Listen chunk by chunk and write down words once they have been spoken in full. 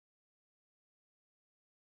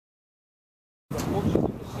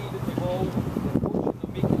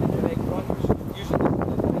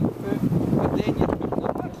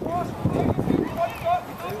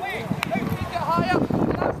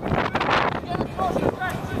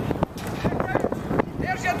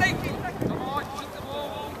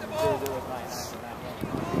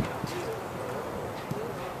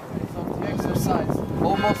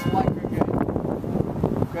Almost like a game,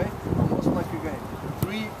 okay? Almost like a game.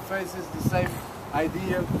 Three faces, the same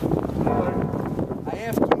idea. I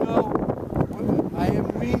have to know. I am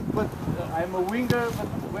I'm a winger, but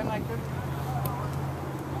when I can,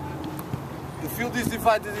 the field is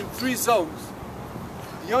divided in 3 zones.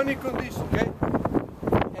 The only condition, okay?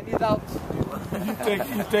 Any doubts? You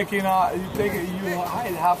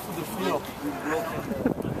hide half of the field.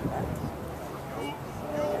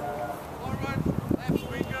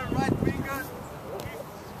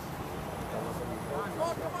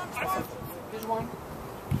 This one,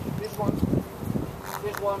 this one,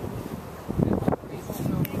 this one.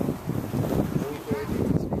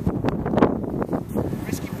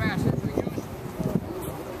 Risky pass, that's what you use.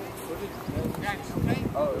 That's okay?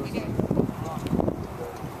 Oh, okay.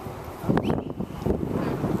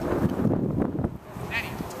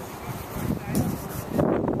 Danny.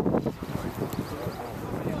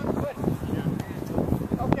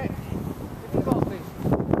 Okay. Give me the ball, please.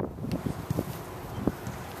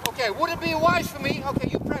 Okay, would it be wise for me? Okay,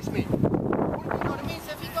 you press me. Would it, you know what it means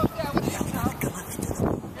if he goes down with it now?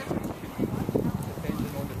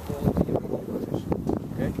 Depending on the quality of your position.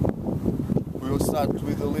 Okay? We will start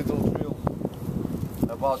with a little drill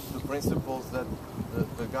about the principles that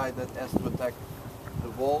the guy that has to attack the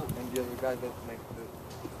ball and the other guy that makes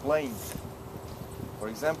the playing. For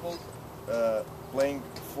example, playing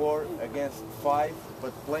 4 against 5,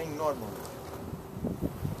 but playing normally.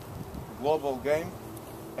 Global game.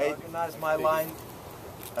 I organize my line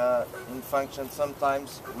in function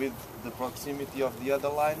sometimes with the proximity of the other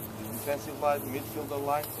line, the defensive line, midfielder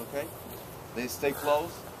line, okay? They stay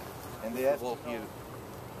close and they have to here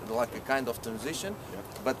like a kind of transition,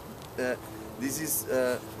 but this is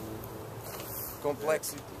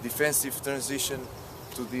complex defensive transition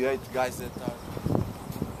to the 8 guys that are.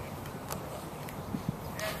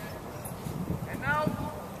 And now,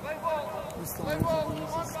 play ball, come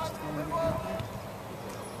on guys, play ball.